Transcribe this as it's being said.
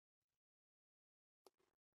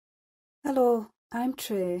Hello, I'm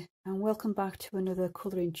Trey and welcome back to another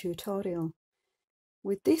colouring tutorial.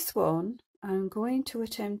 With this one, I'm going to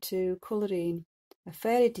attempt to colour in a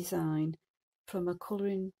fairy design from a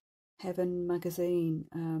Colouring Heaven magazine.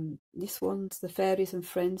 This one's the Fairies and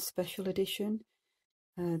Friends special edition.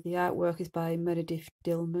 The artwork is by Meredith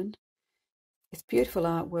Dillman. It's beautiful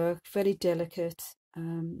artwork, very delicate,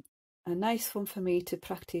 a nice one for me to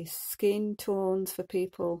practice skin tones for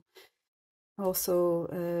people.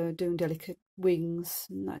 Also doing delicate wings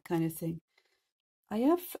and that kind of thing. I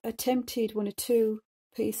have attempted one or two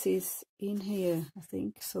pieces in here, I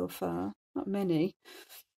think, so far. Not many.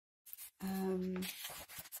 Let's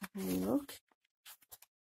have a look.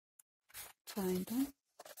 Find them.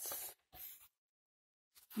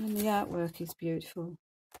 And the artwork is beautiful.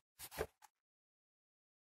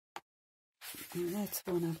 And that's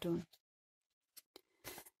one I've done.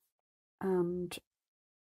 And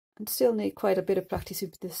I still need quite a bit of practice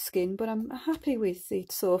with the skin, but I'm happy with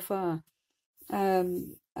it so far.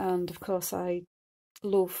 And of course I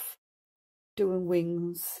love doing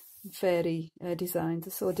wings. Fairy designs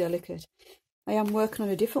are so delicate. I am working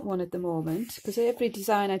on a different one at the moment because every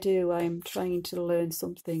design I do I'm trying to learn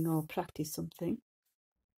something or practice something.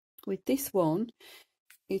 With this one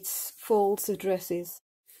it's folds of dresses,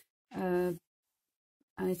 and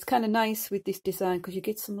it's kind of nice with this design because you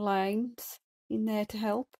get some lines in there to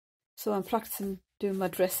help. So I'm practicing doing my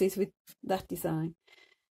dresses with that design.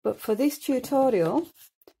 But for this tutorial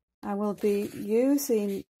I will be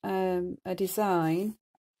using a design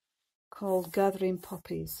called Gathering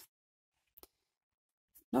Poppies.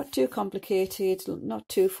 Not too complicated, not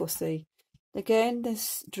too fussy. Again,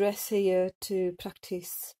 this dress here to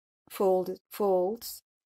practice folds,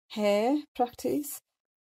 hair practice,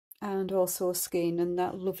 and also skin and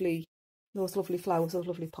those lovely flowers, those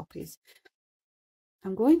lovely poppies.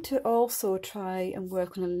 I'm going to also try and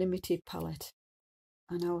work on a limited palette,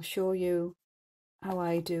 and I'll show you how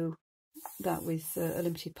I do that with a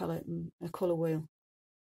limited palette and a colour wheel.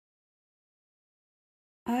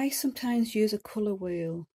 I sometimes use a colour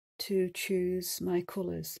wheel to choose my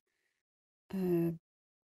colours.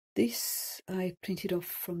 This I printed off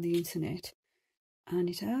from the internet, and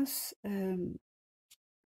it has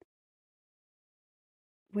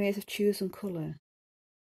ways of choosing colour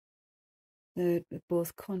that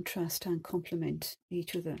both contrast and complement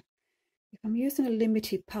each other. If I'm using a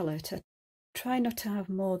limited palette, I try not to have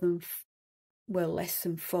more than, less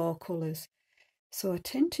than 4 colours. So I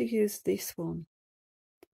tend to use this one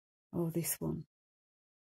or this one.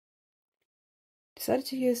 Decided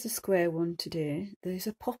to use the square one today. There's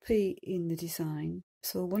a poppy in the design,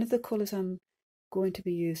 so one of the colours I'm going to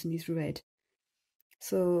be using is red.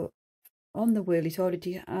 So on the wheel it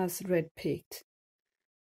already has red picked,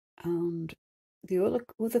 and the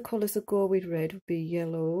other colours that go with red would be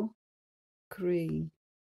yellow, green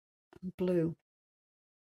and blue.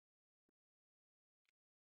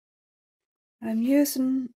 I'm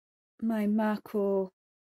using my Marco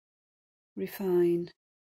Raffine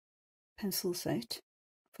pencil set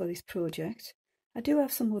for this project. I do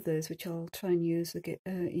have some others which I'll try and use again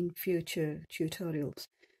in future tutorials.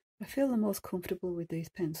 I feel the most comfortable with these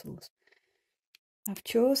pencils. I've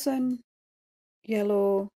chosen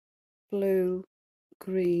yellow, blue,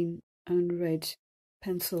 green and red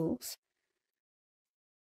pencils,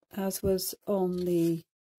 as was on the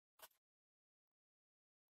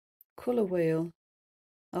colour wheel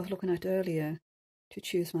I was looking at earlier to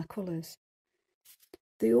choose my colours.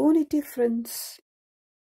 The only difference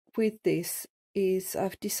with this is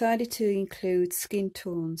I've decided to include skin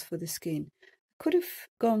tones for the skin. I could have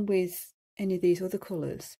gone with any of these other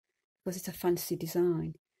colours because it's a fancy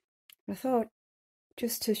design. I thought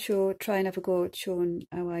just to try and have a go at showing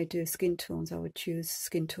how I do skin tones, I would choose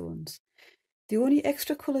skin tones. The only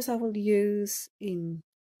extra colours I will use in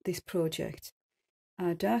this project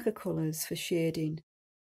are darker colours for shading.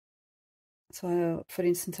 So for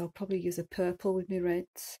instance, I'll probably use a purple with my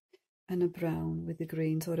reds and a brown with the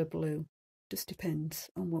greens or a blue. Just depends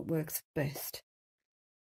on what works best.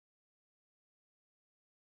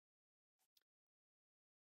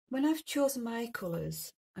 When I've chosen my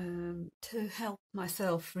colours, to help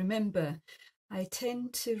myself remember, I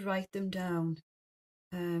tend to write them down.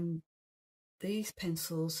 These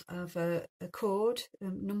pencils have a code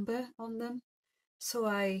number on them, so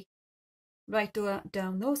I write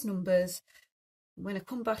down those numbers. When I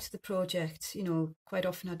come back to the project, you know, quite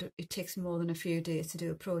often it takes more than a few days to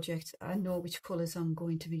do a project. I know which colours I'm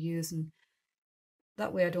going to be using.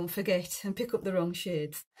 That way I don't forget and pick up the wrong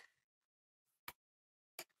shades.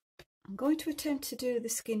 I'm going to attempt to do the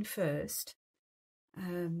skin first.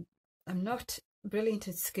 I'm not brilliant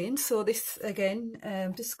at skin. So this again,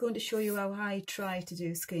 I'm just going to show you how I try to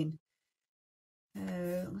do skin.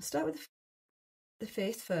 I'll start with the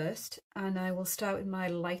face first, and I will start with my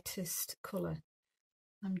lightest colour.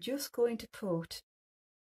 I'm just going to put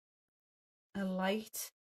a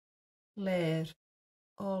light layer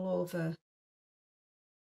all over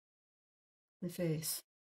the face.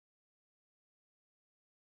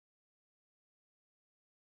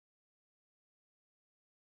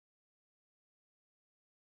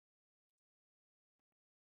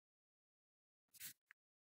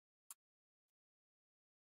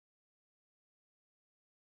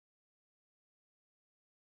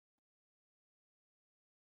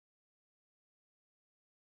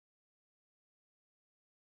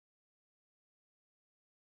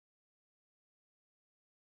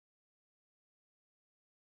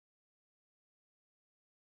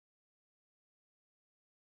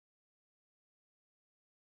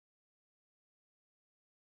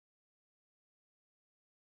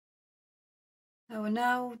 I will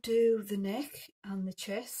now do the neck and the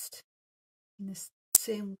chest in the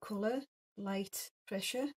same colour, light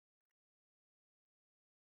pressure.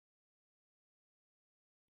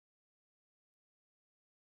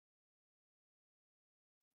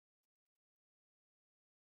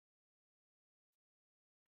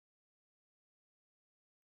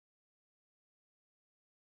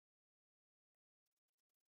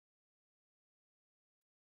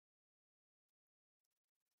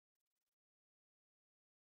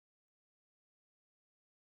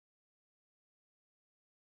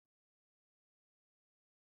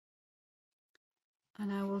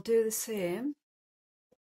 And I will do the same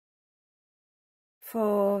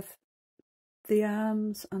for the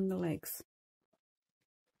arms and the legs.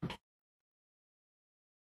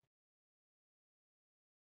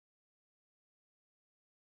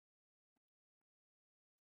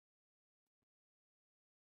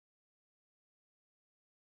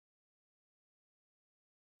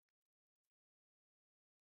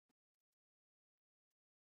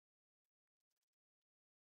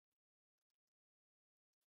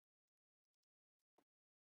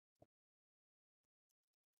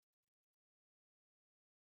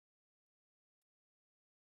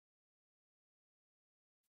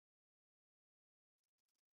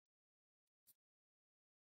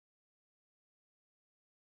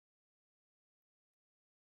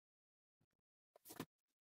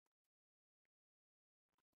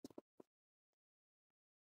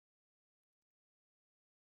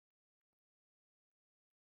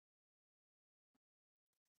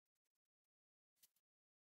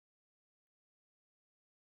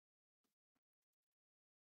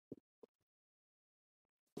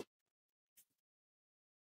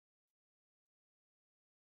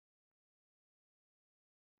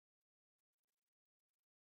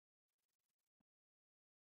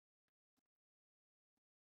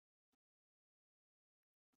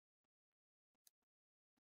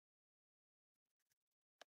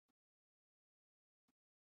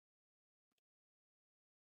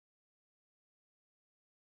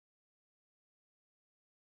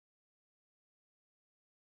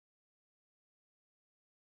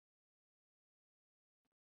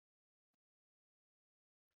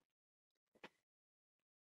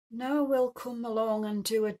 Now we'll come along and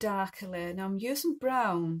do a darker layer. Now I'm using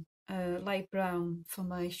brown, light brown for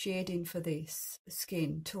my shading for this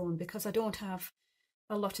skin tone because I don't have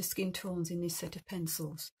a lot of skin tones in this set of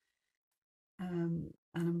pencils. And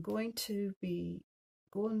I'm going to be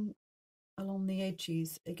going along the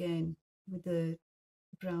edges again with the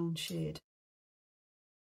brown shade.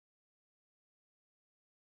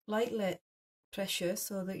 Light pressure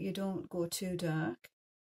so that you don't go too dark.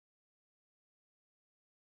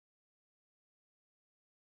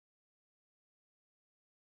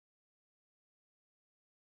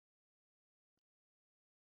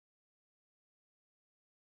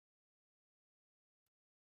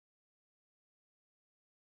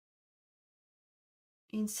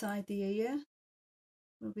 Inside the ear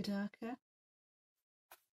will be darker.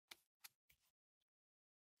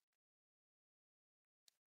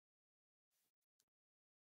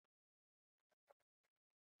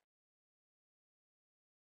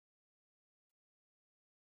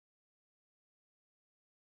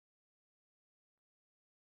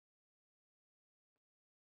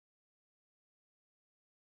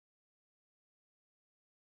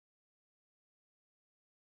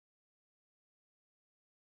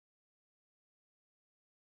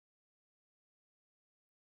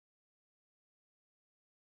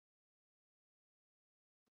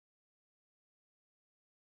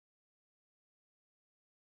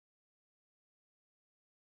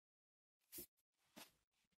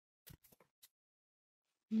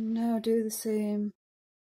 Now do the same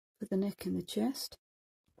for the neck and the chest,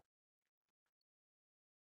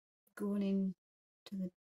 going in to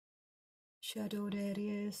the shadowed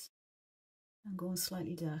areas and going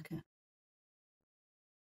slightly darker.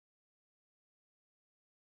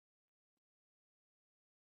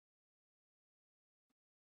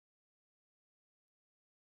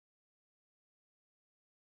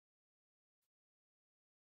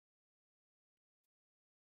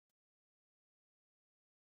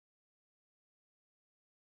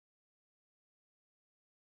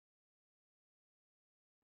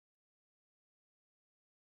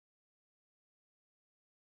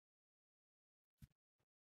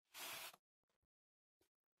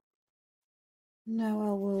 Now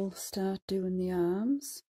I will start doing the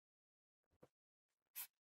arms.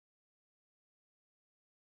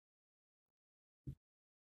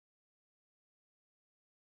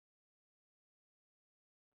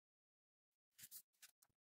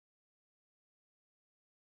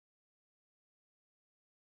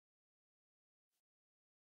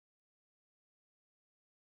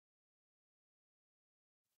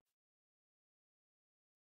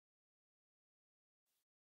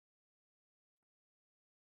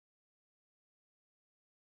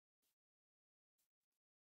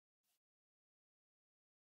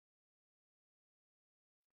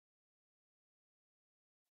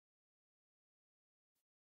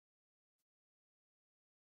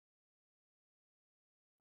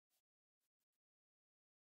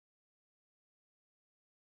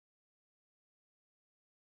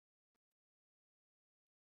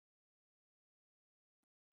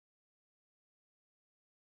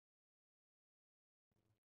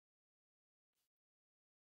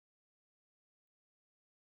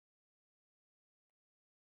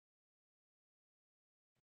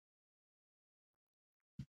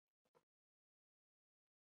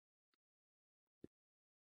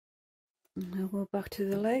 Now go back to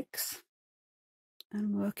the legs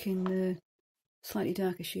and work in the slightly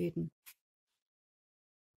darker shading.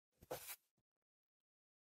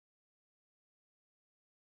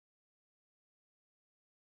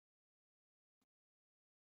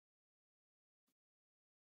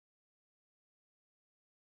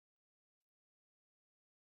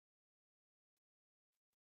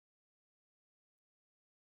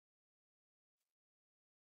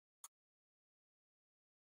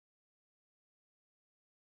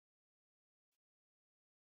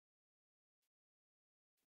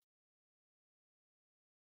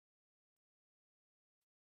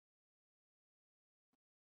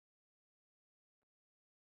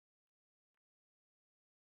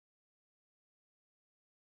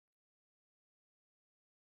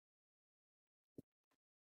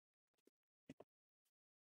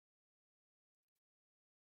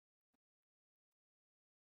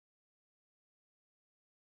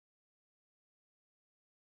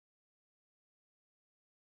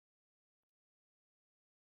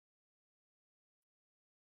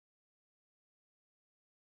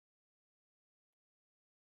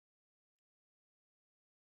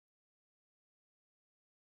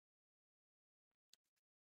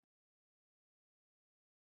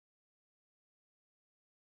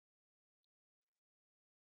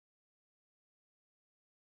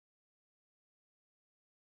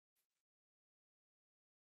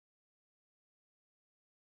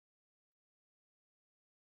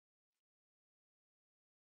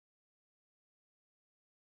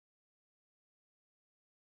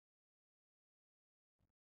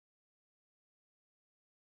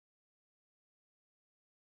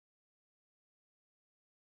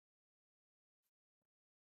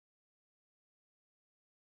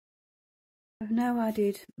 I've now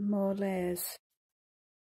added more layers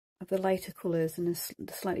of the lighter colours and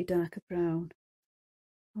the slightly darker brown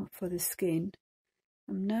for the skin.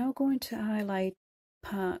 I'm now going to highlight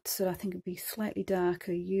parts that I think would be slightly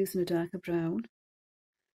darker using a darker brown.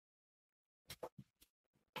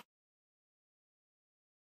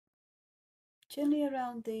 Generally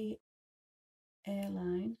around the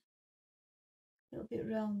airline, a little bit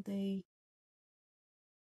around the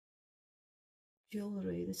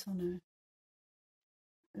jewellery that's on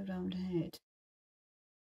around her head.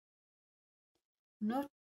 I'm not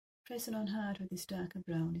pressing on hard with this darker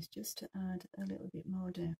brown, it's just to add a little bit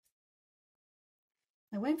more depth.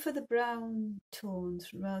 I went for the brown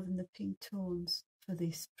tones rather than the pink tones for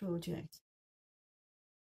this project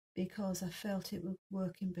because I felt it was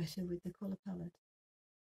working better with the colour palette.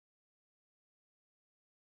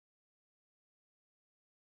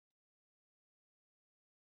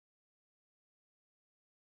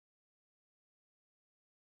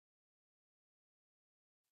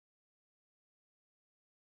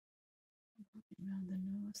 around the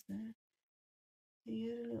nose there,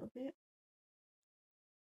 here a little bit.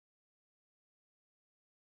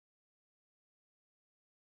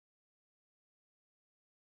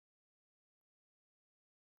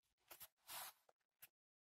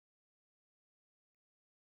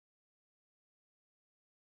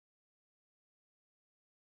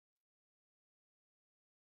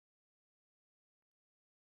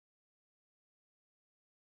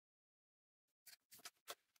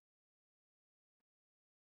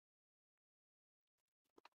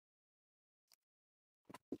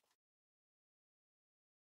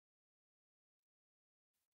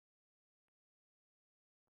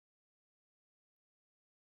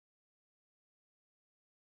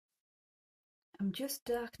 I'm just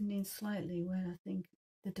darkening slightly where I think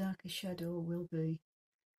the darkest shadow will be.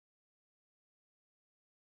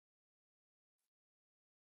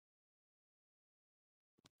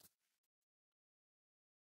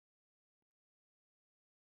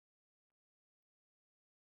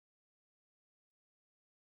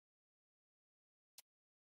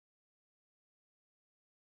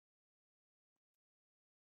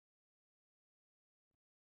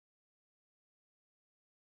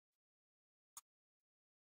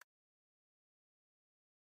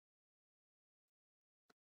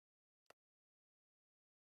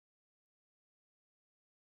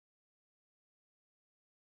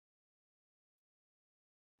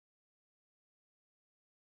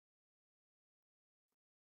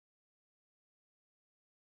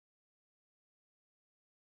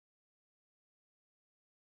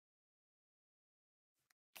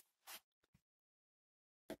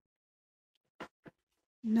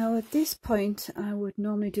 Now at this point I would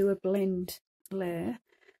normally do a blend layer,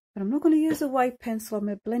 but I'm not going to use a white pencil or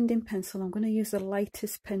my blending pencil. I'm going to use the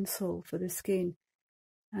lightest pencil for the skin,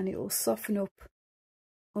 and it will soften up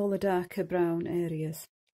all the darker brown areas.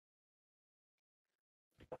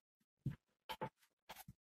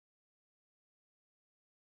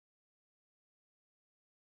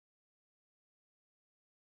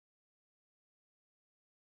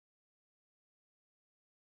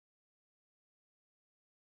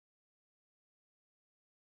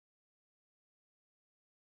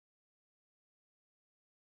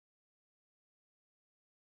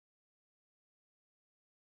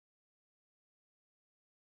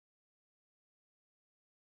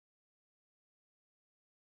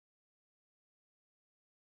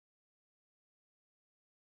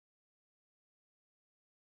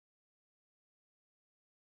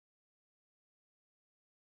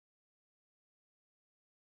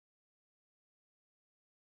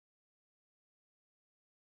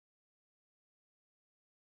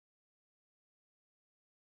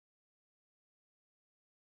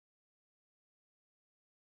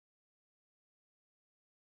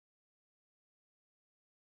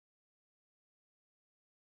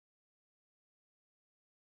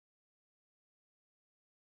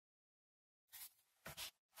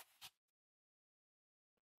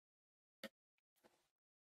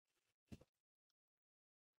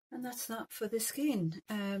 And that's that for the skin.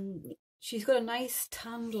 She's got a nice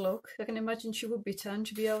tanned look. I can imagine she would be tanned.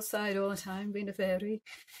 She'd be outside all the time, being a fairy.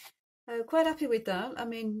 Quite happy with that. I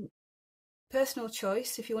mean, personal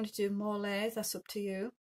choice. If you want to do more layers, that's up to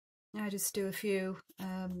you. I just do a few,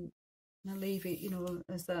 and I'll leave it,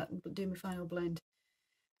 as that, and do my final blend.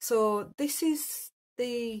 So this is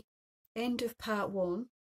the end of part 1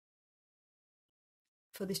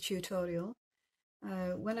 for this tutorial.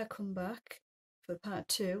 When I come back for part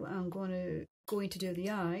 2, I'm going to do the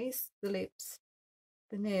eyes, the lips,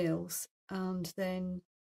 the nails, and then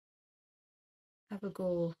have a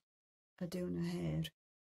go at doing her hair.